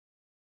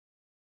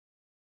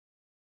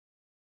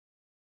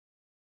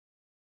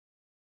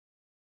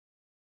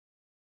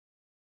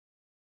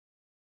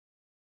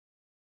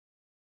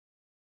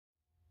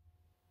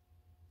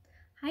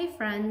Hi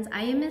friends,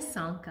 I am Miss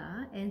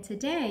Songkha, and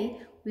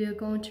today we are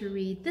going to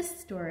read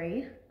this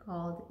story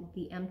called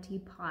The Empty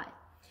Pot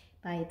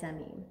by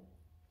Demi.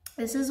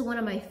 This is one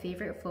of my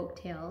favorite folk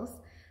tales.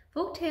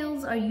 Folk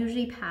tales are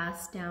usually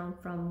passed down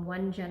from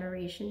one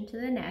generation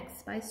to the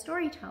next by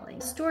storytelling.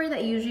 A story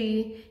that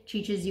usually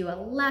teaches you a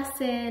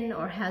lesson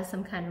or has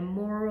some kind of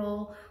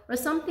moral or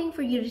something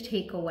for you to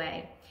take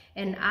away.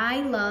 And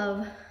I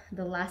love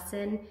the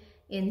lesson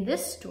in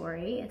this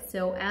story.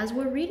 So as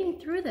we're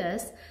reading through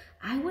this,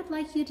 I would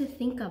like you to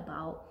think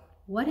about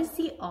what is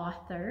the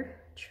author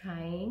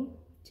trying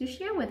to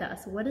share with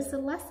us? What is the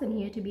lesson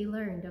here to be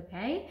learned,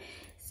 okay?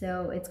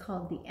 So it's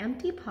called The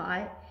Empty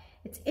Pot.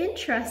 It's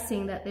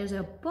interesting that there's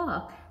a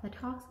book that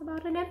talks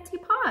about an empty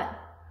pot.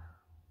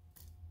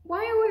 Why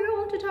are we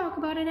going to talk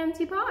about an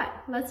empty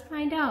pot? Let's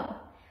find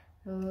out.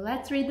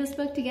 Let's read this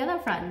book together,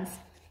 friends.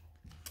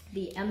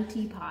 The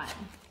Empty Pot.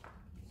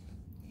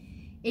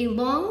 A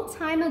long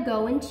time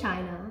ago in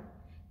China,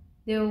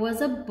 there was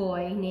a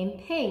boy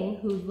named Ping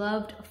who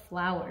loved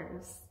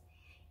flowers.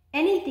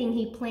 Anything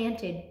he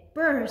planted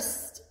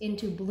burst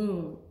into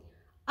bloom.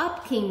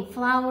 Up came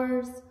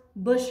flowers,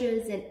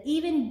 bushes, and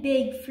even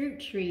big fruit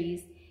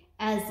trees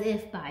as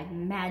if by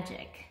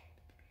magic.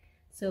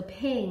 So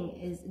Ping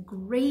is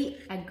great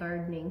at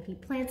gardening. He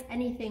plants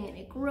anything and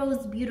it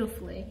grows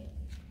beautifully.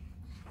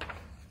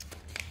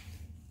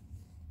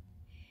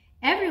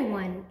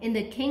 Everyone in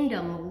the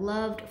kingdom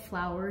loved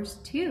flowers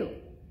too.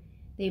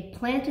 They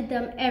planted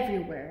them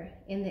everywhere,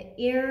 and the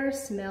air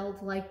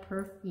smelled like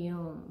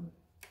perfume.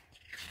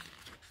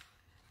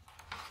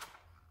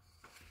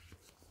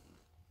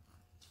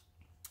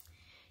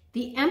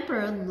 The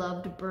emperor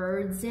loved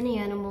birds and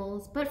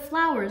animals, but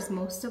flowers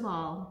most of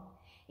all,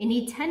 and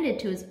he tended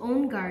to his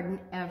own garden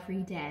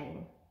every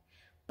day.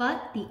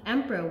 But the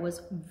emperor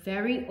was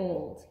very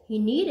old. He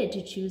needed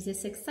to choose a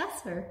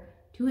successor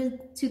to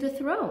the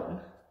throne.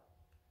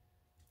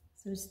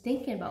 So he was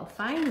thinking about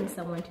finding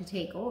someone to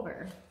take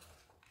over.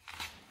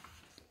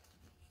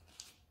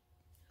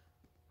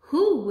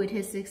 Who would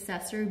his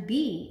successor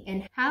be,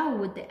 and how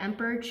would the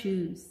emperor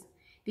choose?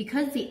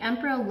 Because the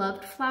emperor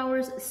loved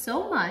flowers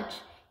so much,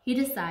 he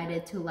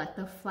decided to let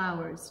the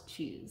flowers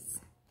choose.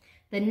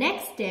 The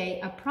next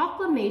day, a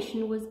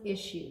proclamation was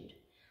issued.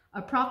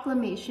 A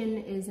proclamation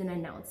is an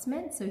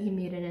announcement, so he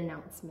made an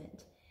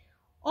announcement.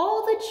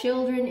 All the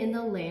children in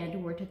the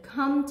land were to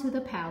come to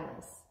the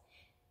palace.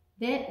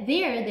 There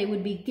they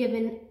would be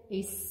given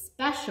a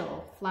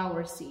special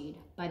flower seed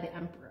by the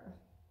emperor.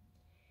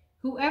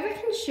 Whoever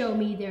can show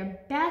me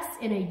their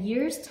best in a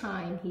year's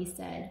time, he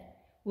said,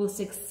 will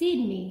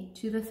succeed me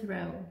to the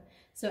throne.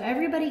 So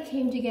everybody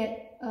came to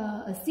get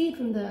a seed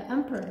from the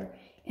emperor,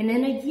 and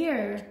in a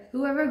year,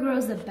 whoever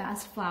grows the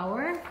best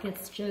flower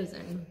gets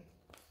chosen.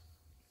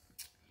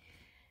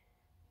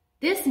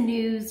 This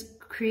news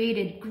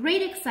created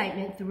great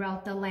excitement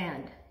throughout the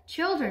land.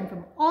 Children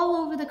from all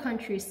over the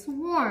country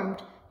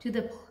swarmed to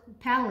the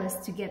palace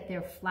to get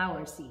their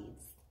flower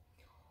seeds.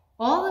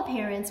 All the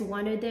parents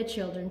wanted their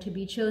children to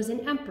be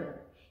chosen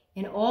emperor,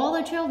 and all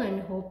the children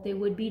hoped they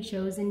would be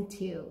chosen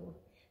too.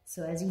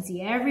 So as you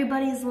see,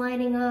 everybody's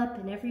lining up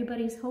and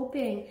everybody's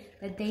hoping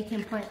that they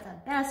can plant the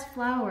best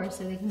flower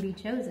so they can be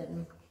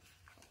chosen.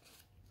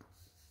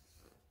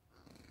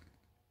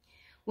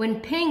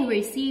 When Ping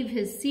received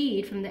his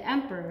seed from the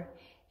emperor,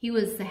 he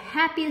was the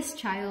happiest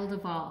child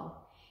of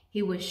all.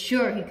 He was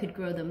sure he could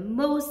grow the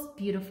most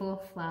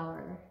beautiful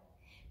flower.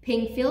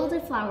 Ping filled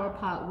a flower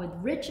pot with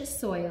rich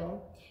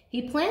soil.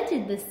 He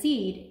planted the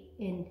seed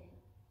in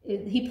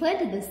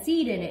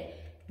it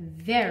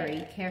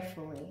very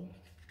carefully.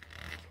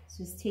 So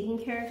he's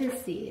taking care of his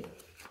seed.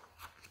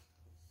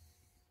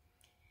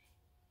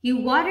 He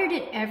watered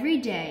it every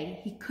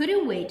day. He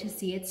couldn't wait to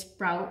see it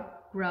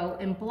sprout, grow,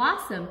 and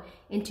blossom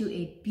into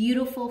a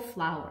beautiful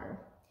flower.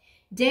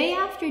 Day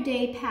after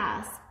day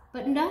passed,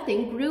 but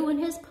nothing grew in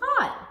his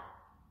pot.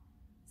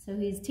 So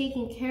he's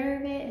taking care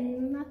of it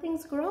and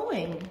nothing's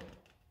growing.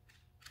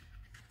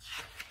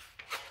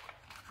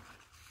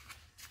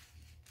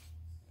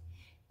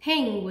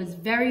 Ping was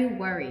very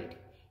worried.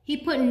 He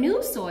put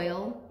new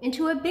soil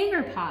into a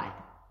bigger pot.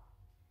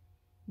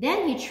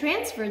 Then he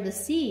transferred the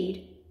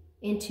seed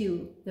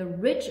into the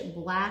rich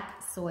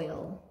black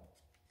soil.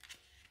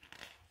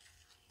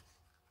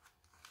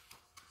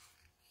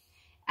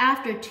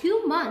 After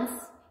 2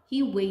 months,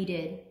 he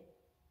waited.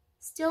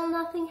 Still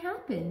nothing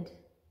happened.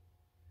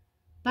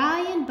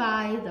 By and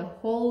by, the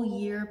whole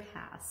year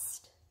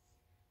passed.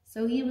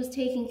 So he was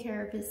taking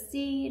care of his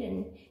seed,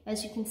 and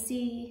as you can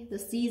see, the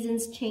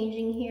season's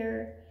changing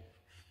here,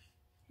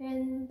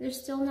 and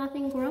there's still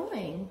nothing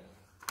growing.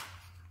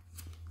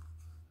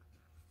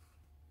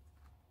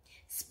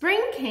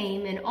 Spring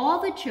came, and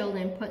all the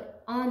children put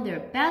on their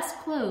best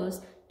clothes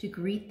to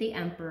greet the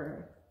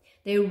emperor.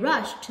 They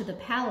rushed to the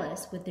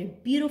palace with their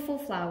beautiful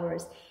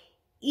flowers,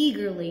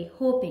 eagerly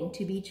hoping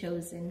to be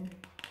chosen.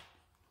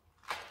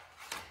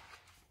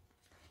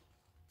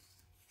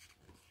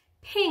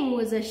 Ping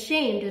was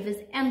ashamed of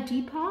his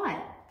empty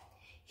pot.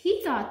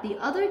 He thought the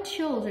other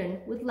children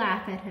would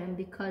laugh at him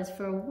because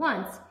for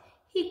once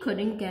he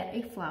couldn't get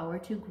a flower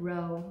to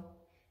grow.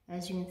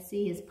 As you can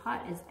see, his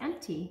pot is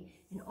empty,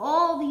 and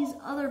all these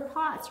other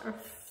pots are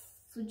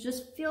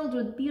just filled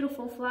with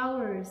beautiful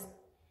flowers.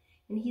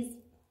 And he's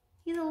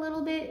a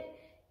little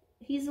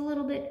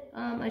bit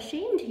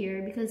ashamed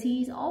here because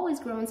he's always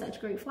grown such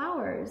great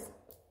flowers.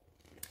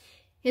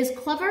 His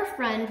clever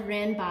friend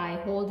ran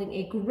by holding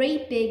a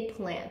great big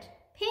plant.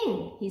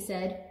 "Ping," he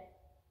said,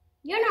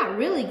 "you're not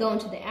really going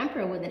to the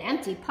emperor with an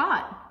empty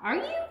pot, are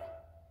you?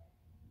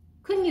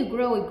 Couldn't you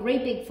grow a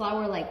great big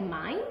flower like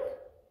mine?"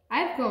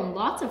 "I've grown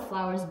lots of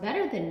flowers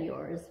better than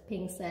yours,"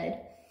 Ping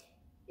said.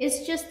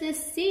 "It's just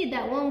this seed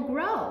that won't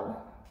grow."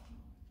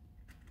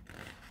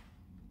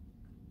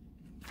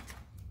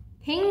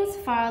 Ping's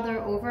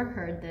father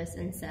overheard this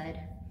and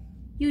said,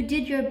 "You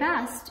did your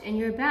best, and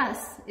your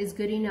best is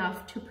good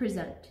enough to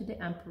present to the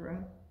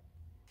emperor."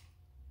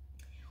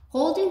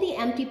 Holding the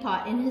empty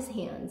pot in his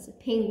hands,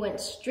 Ping went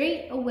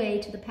straight away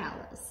to the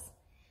palace.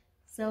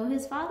 So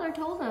his father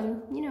told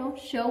him,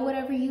 show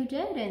whatever you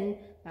did, and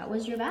that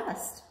was your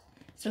best.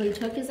 So he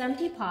took his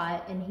empty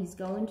pot and he's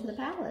going to the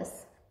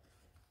palace.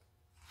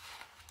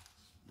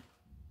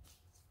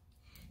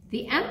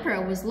 The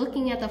emperor was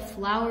looking at the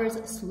flowers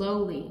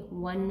slowly,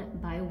 one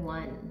by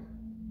one.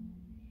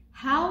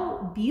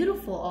 How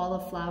beautiful all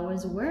the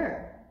flowers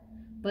were,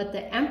 but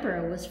the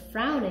emperor was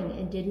frowning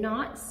and did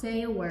not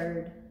say a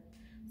word.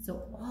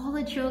 So all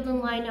the children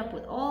lined up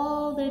with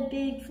all the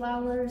big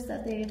flowers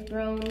that they've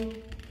grown,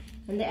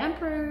 and the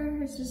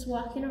emperor is just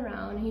walking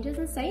around. He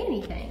doesn't say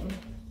anything.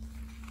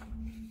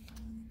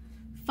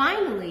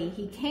 Finally,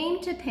 he came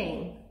to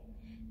Ping.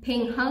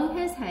 Ping hung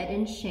his head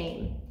in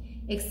shame,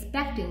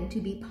 expecting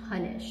to be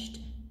punished.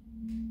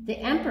 The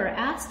emperor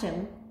asked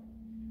him,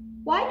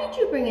 "Why did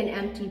you bring an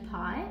empty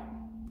pot?"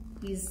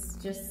 He's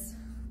just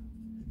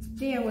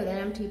there with an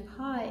empty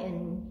pot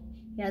and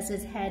he has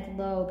his head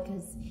low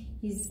because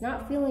he's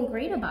not feeling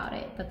great about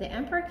it. But the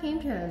emperor came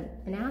to him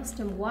and asked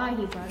him why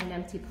he brought an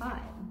empty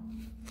pot.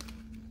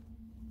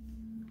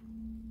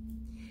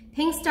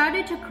 Ping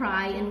started to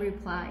cry and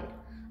replied,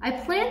 "I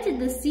planted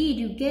the seed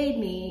you gave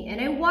me and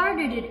I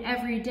watered it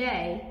every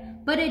day,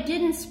 but it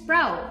didn't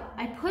sprout.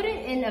 I put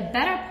it in a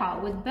better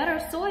pot with better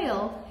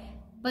soil,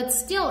 but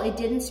still it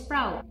didn't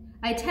sprout.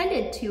 I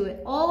tended to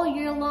it all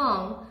year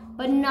long,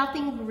 but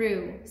nothing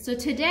grew. So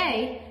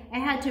today I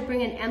had to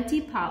bring an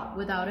empty pot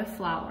without a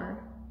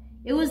flower.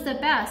 It was the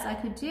best I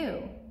could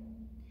do."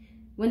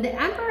 When the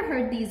emperor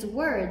heard these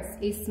words,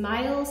 a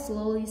smile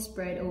slowly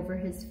spread over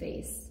his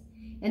face.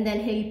 And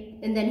then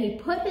he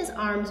put his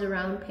arms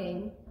around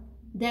Ping.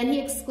 Then he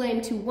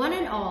exclaimed to one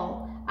and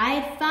all, "I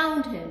have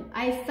found him.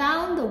 I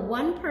found the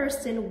one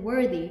person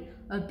worthy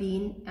of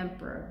being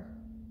emperor.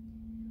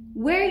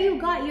 Where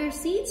you got your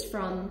seeds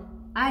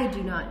from, I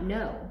do not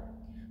know.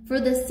 For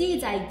the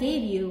seeds I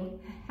gave you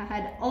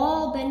had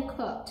all been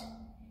cooked,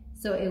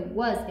 so it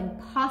was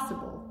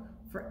impossible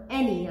for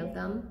any of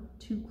them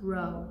to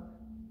grow."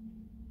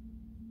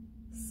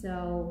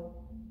 So,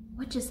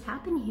 what just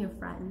happened here,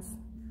 friends?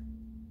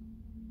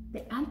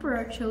 The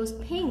emperor chose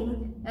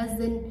Ping as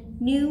the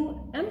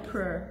new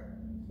emperor,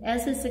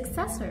 as his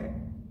successor.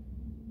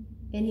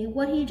 And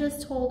what he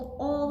just told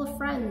all the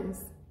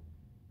friends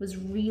was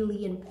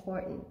really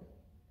important.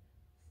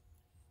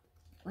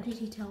 What did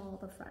he tell all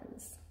the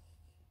friends?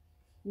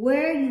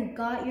 "Where you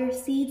got your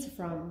seeds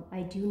from,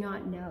 I do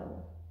not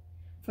know.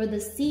 For the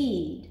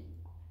seeds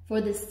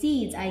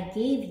I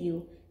gave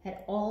you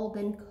had all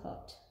been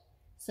cooked,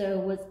 so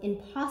it was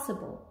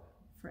impossible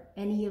for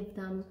any of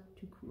them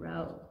to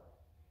grow."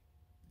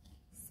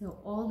 So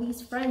all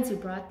these friends who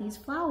brought these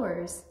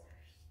flowers,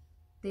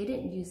 they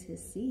didn't use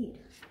his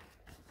seed.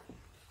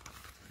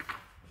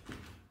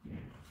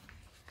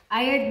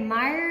 I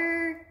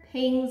admire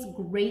Ping's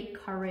great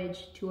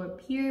courage to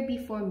appear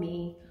before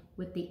me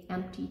with the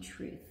empty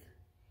truth.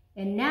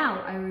 And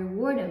now I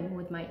reward him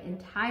with my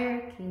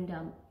entire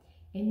kingdom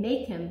and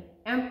make him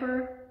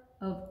emperor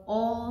of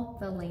all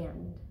the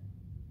land.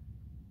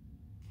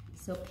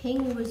 So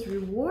Ping was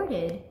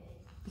rewarded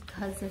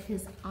because of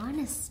his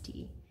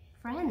honesty.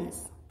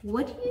 Friends,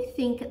 what do you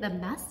think the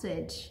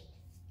message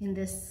in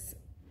this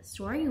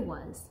story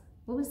was?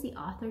 What was the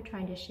author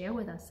trying to share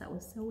with us that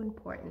was so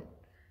important?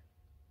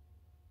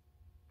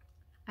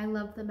 I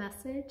love the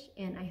message,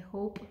 and I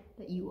hope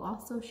that you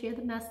also share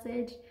the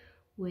message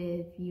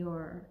with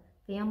your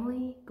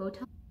family. Go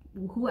tell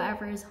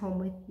whoever is home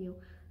with you.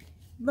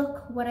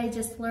 Look what I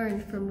just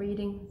learned from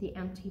reading The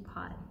Empty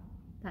Pot.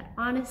 That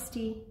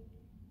honesty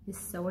is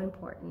so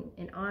important,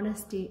 and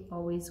honesty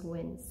always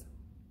wins.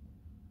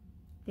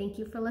 Thank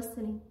you for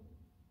listening.